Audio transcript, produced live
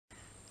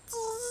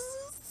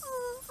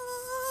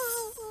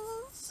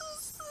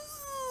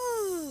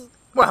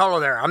Well, hello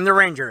there, I'm the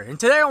Ranger, and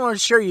today I want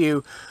to show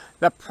you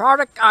the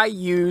product I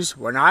use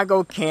when I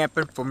go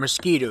camping for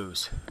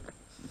mosquitoes.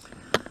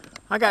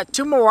 I got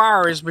 2 more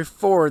hours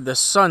before the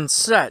sun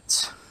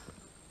sets,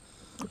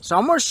 so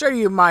I'm going to show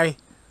you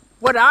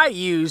what I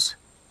use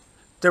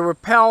to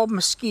repel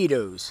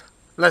mosquitoes.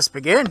 Let's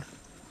begin.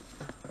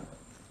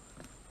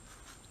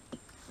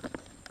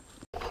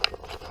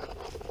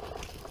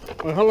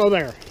 Well, hello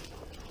there,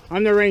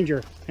 I'm the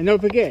Ranger, and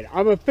don't forget,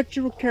 I'm a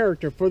fictional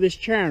character for this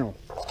channel.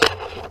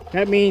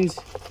 That means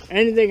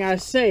anything I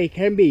say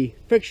can be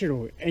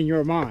fictional in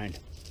your mind.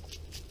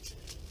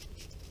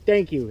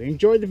 Thank you.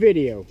 Enjoy the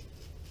video.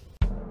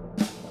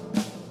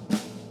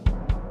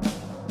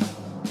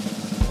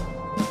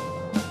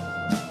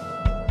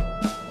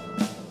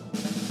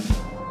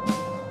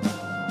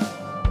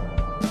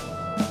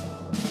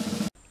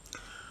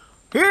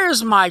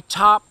 Here's my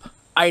top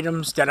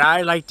items that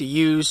I like to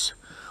use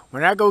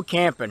when I go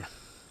camping.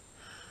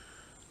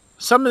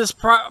 Some of this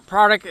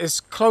product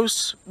is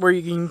close where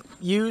you can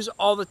use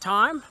all the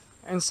time,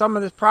 and some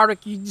of this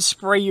product you just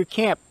spray your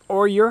camp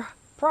or your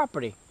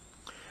property.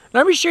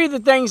 Let me show you the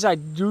things I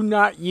do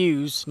not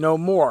use no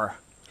more.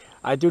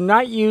 I do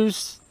not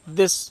use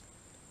this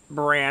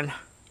brand.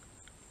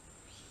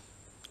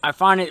 I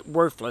find it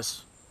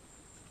worthless.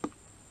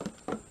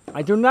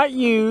 I do not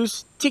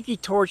use tiki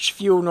torch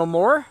fuel no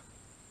more.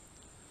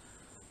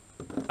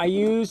 I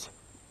use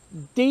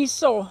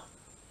diesel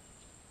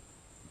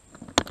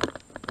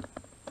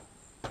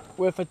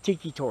with a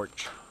tiki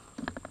torch.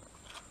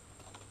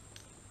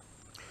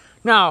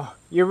 Now,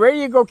 you're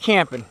ready to go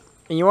camping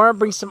and you want to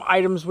bring some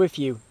items with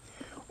you,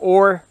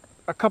 or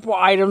a couple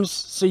items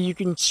so you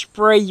can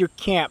spray your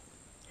camp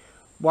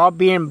while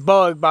being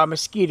bugged by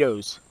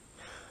mosquitoes.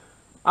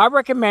 I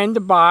recommend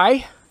to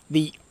buy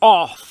the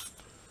Off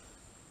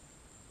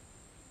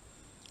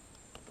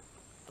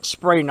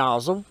spray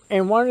nozzle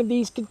in one of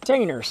these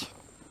containers.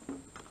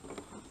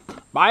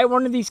 Buy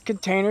one of these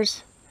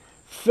containers,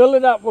 fill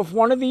it up with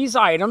one of these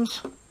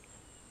items,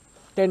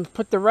 then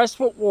put the rest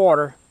with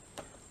water,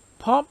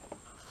 pump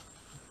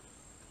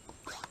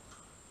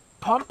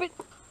it,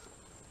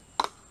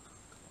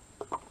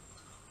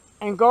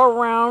 and go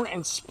around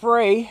and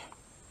spray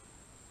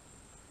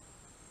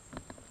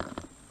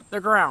the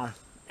ground,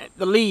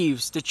 the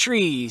leaves, the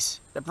trees,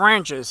 the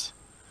branches.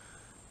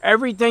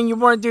 Everything you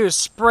want to do is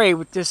spray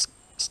with this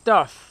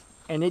stuff,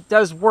 and it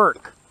does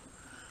work.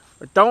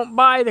 But don't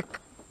buy the...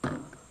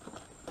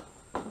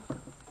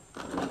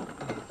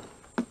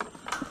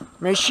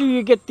 Make sure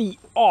you get the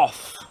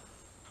Off.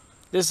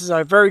 This is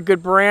a very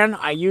good brand.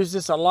 I use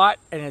this a lot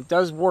and it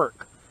does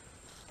work.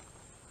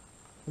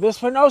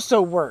 This one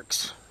also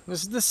works.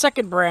 This is the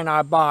second brand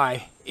I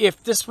buy.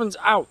 If this one's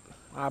out,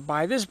 I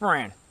buy this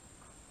brand.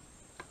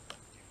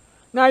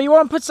 Now you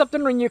want to put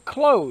something on your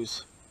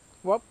clothes.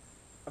 Well,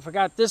 I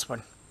forgot this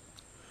one.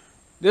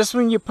 This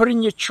one you put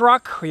in your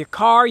truck or your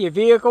car, your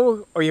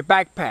vehicle, or your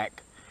backpack.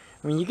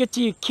 When you get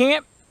to your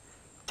camp,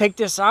 take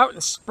this out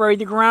and spray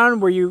the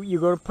ground where you're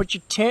going to put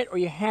your tent or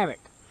your hammock.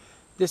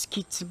 This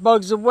keeps the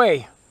bugs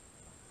away.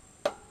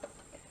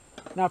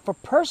 Now for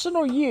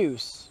personal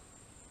use,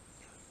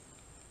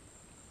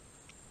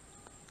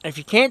 if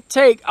you can't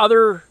take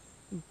other,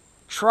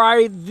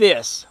 try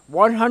this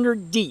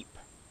 100 deep.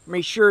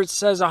 Make sure it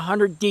says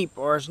 100 deep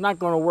or it's not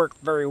going to work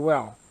very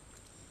well.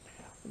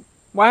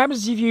 What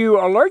happens if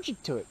you're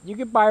allergic to it? You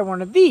can buy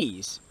one of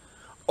these.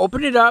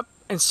 Open it up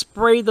and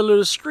spray the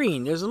little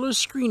screen. There's a little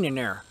screen in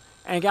there.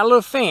 And it got a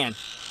little fan.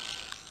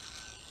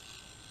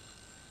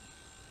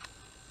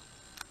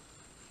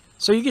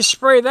 So you can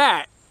spray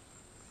that.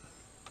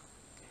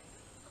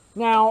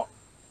 Now,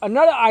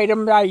 another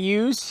item that I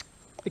use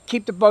to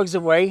keep the bugs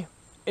away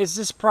is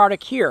this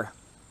product here.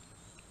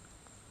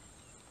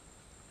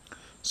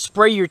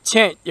 Spray your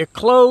tent, your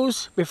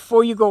clothes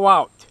before you go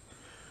out.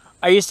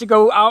 I used to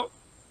go out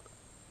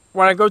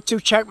when I go to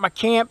check my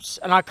camps,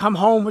 and I come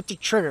home with the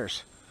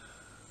triggers.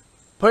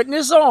 Putting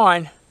this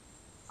on,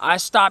 I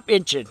stop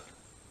itching.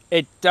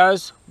 It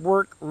does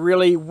work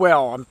really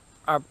well.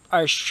 I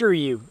assure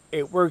you,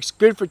 it works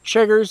good for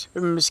triggers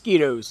and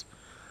mosquitoes.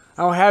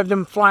 I don't have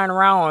them flying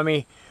around on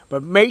me,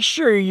 but make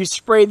sure you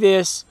spray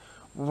this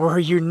where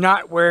you're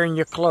not wearing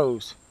your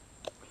clothes.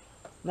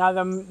 Now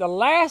the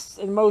last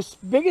and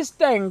most biggest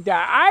thing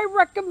that I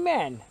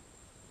recommend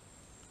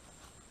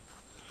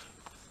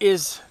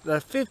is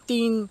the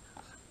 15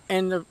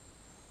 and the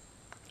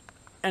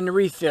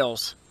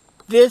refills.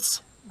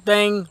 This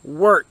thing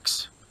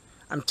works.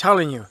 I'm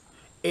telling you,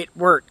 it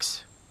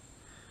works.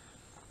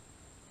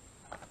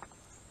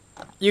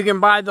 You can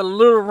buy the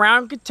little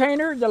round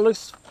container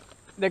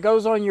that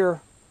goes on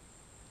your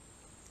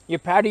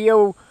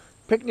patio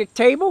picnic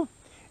table,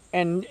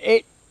 and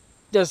it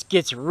just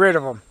gets rid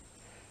of them.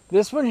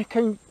 This one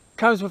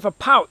comes with a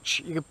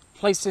pouch. You can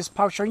place this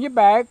pouch on your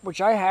bag,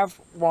 which I have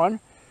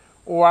one,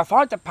 or I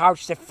found the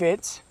pouch that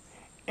fits,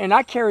 and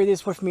I carry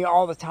this with me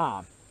all the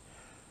time.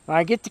 When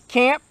I get to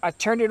camp, I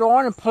turn it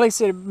on and place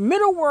it in the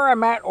middle where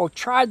I'm at, or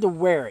try to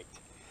wear it.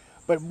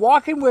 But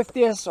walking with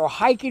this, or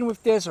hiking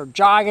with this, or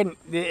jogging,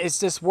 it's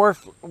just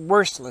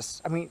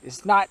worthless. I mean,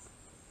 it's not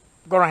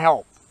going to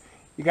help.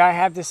 You got to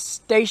have this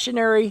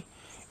stationary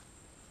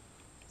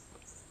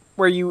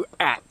where you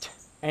at,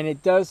 and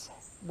it does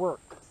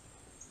work.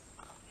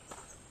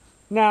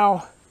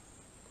 Now,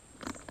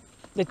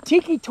 the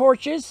tiki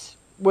torches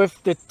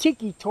with the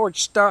tiki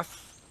torch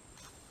stuff,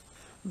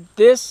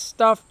 this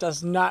stuff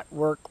does not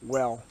work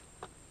well.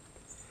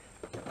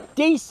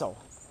 Diesel.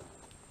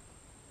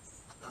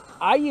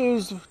 I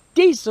use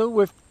diesel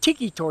with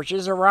tiki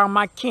torches around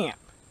my camp.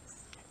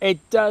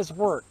 It does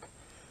work.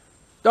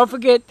 Don't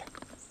forget,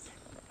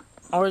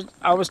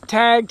 I was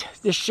tagged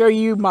to show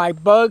you my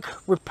bug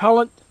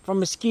repellent from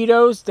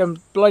mosquitoes,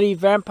 them bloody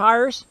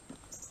vampires.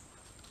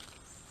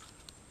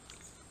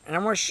 And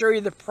I'm going to show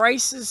you the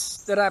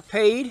prices that I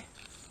paid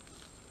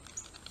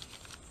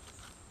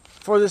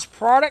for this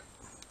product.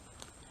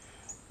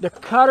 The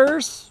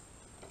cutters,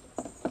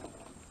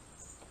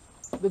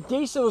 the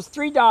diesel is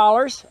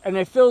 $3, and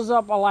it fills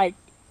up like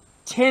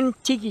 10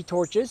 tiki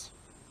torches.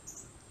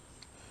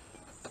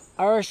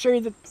 I will tell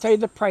you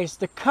the price.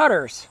 The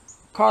cutters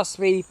cost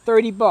me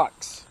 30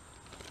 bucks.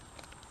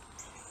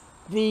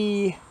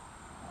 The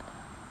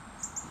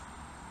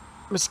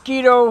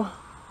mosquito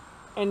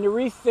and the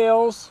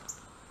refills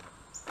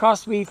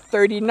cost me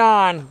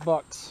 39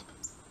 bucks.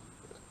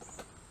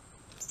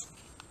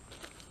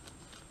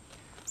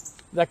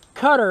 The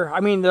cutter,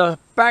 the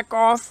back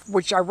off,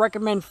 which I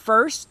recommend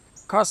first,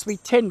 cost me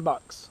 10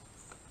 bucks.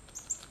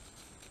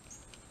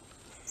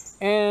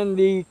 And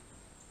the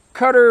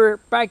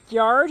cutter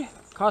backyard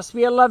cost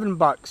me 11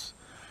 bucks.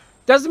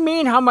 Doesn't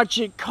mean how much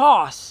it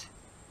costs,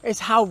 it's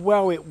how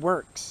well it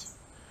works.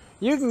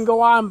 You can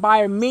go out and buy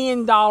a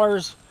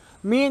 $1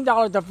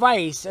 million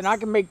device, and I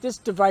can make this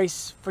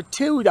device for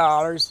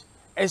 $2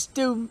 and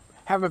still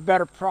have a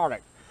better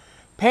product.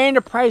 Paying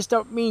the price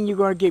don't mean you're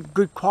going to get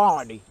good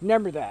quality.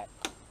 Remember that.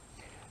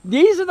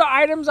 These are the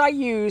items I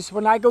use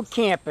when I go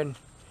camping.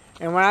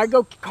 And when I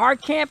go car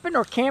camping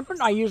or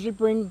camping, I usually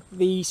bring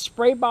the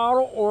spray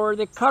bottle or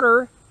the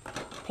cutter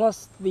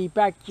plus the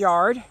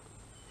backyard.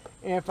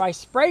 And if I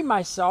spray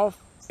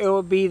myself, it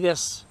will be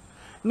this.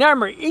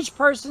 Remember, each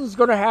person is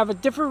going to have a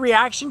different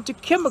reaction to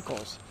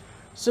chemicals.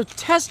 So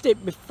test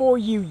it before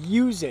you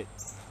use it.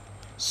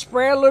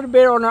 Spray a little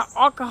bit on an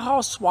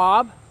alcohol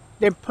swab,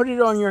 then put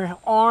it on your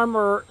arm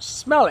or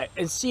smell it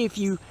and see if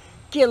you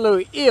get a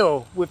little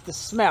ill with the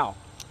smell.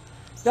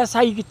 That's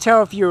how you can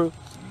tell if you're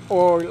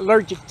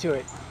allergic to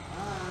it.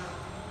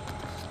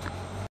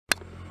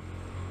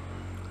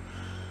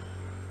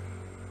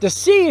 To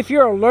see if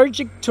you're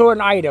allergic to an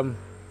item,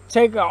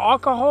 take an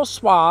alcohol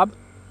swab,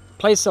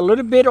 place a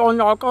little bit on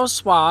the alcohol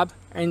swab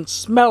and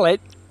smell it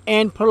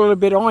and put a little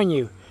bit on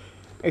you.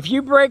 If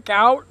you break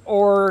out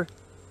or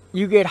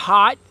you get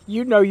hot,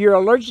 you know you're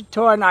allergic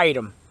to an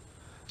item.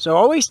 So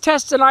always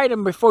test an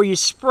item before you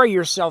spray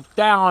yourself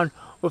down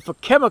with a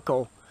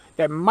chemical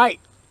that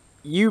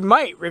you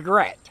might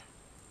regret.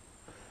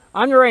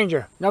 I'm the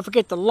Ranger. Don't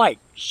forget to like,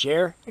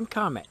 share, and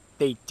comment.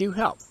 They do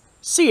help.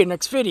 See you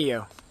next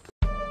video.